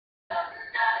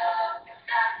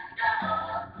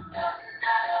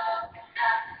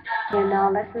You're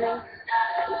now listening to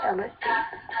LSD.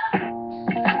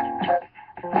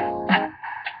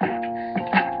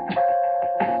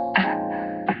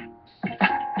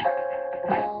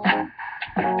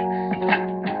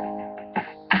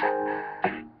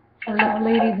 Hello,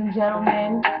 ladies and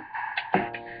gentlemen.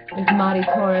 It's Marty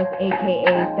Taurus, aka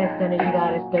Sex Energy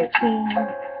Goddess 13,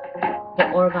 the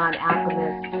Orgone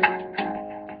Alchemist.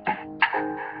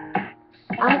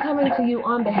 I'm coming to you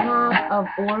on behalf of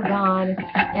Orgone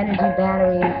Energy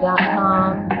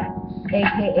Battery.com,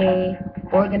 aka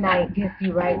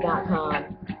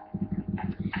OrgoniteGetsYouRight.com.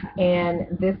 And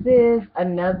this is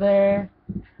another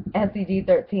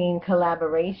SEG13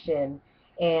 collaboration.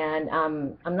 And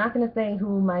I'm not going to say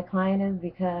who my client is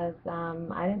because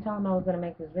I didn't tell him I was going to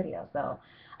make this video. So,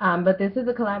 but this is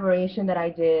a collaboration that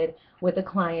I did with a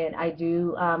client. I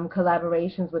do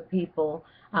collaborations with people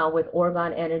with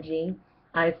Orgone Energy.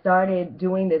 I started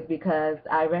doing this because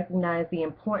I recognize the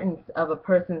importance of a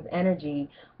person's energy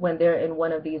when they're in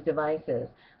one of these devices.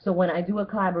 So when I do a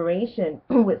collaboration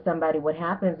with somebody, what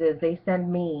happens is they send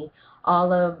me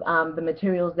all of the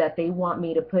materials that they want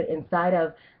me to put inside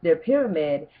of their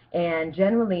pyramid, and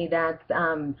generally that's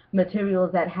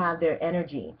materials that have their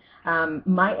energy.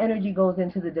 My energy goes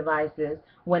into the devices.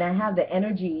 When I have the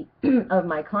energy of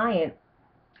my client,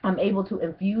 I'm able to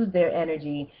infuse their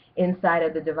energy inside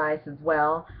of the device as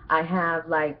well. I have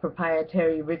like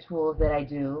proprietary rituals that I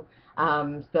do.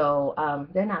 They're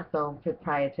not so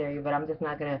proprietary, but I'm just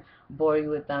not going to bore you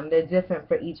with them. They're different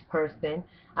for each person.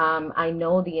 I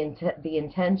know the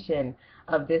intention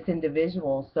of this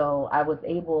individual, so I was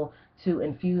able to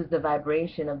infuse the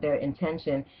vibration of their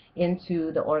intention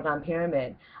into the Orgone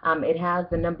pyramid. It has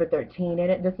the number 13 in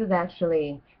it. This is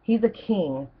actually, he's a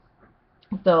king.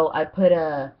 So I put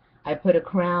a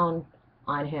crown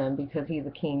on him because he's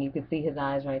a king. You can see his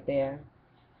eyes right there.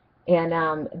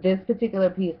 And this particular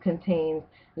piece contains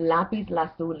lapis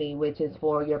lazuli, which is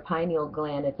for your pineal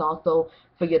gland. It's also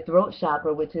for your throat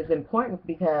chakra, which is important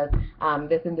because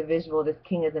this individual, this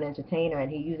king, is an entertainer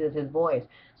and he uses his voice.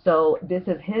 So this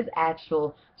is his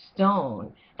actual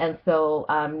stone. And so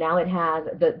now it has,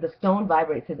 the stone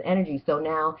vibrates his energy. So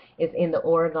now it's in the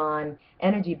Orgone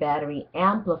Energy Battery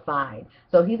amplified.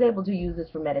 So he's able to use this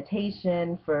for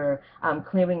meditation, for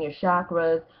clearing your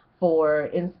chakras, for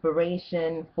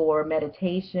inspiration, for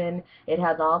meditation. It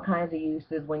has all kinds of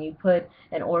uses. When you put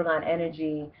an Orgone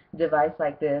Energy device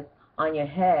like this on your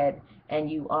head and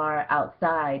you are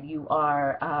outside,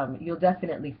 you'll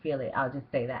definitely feel it. I'll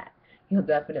just say that. You'll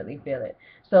definitely feel it.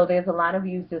 So there's a lot of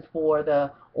uses for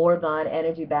the Orgone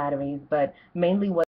Energy batteries, but mainly what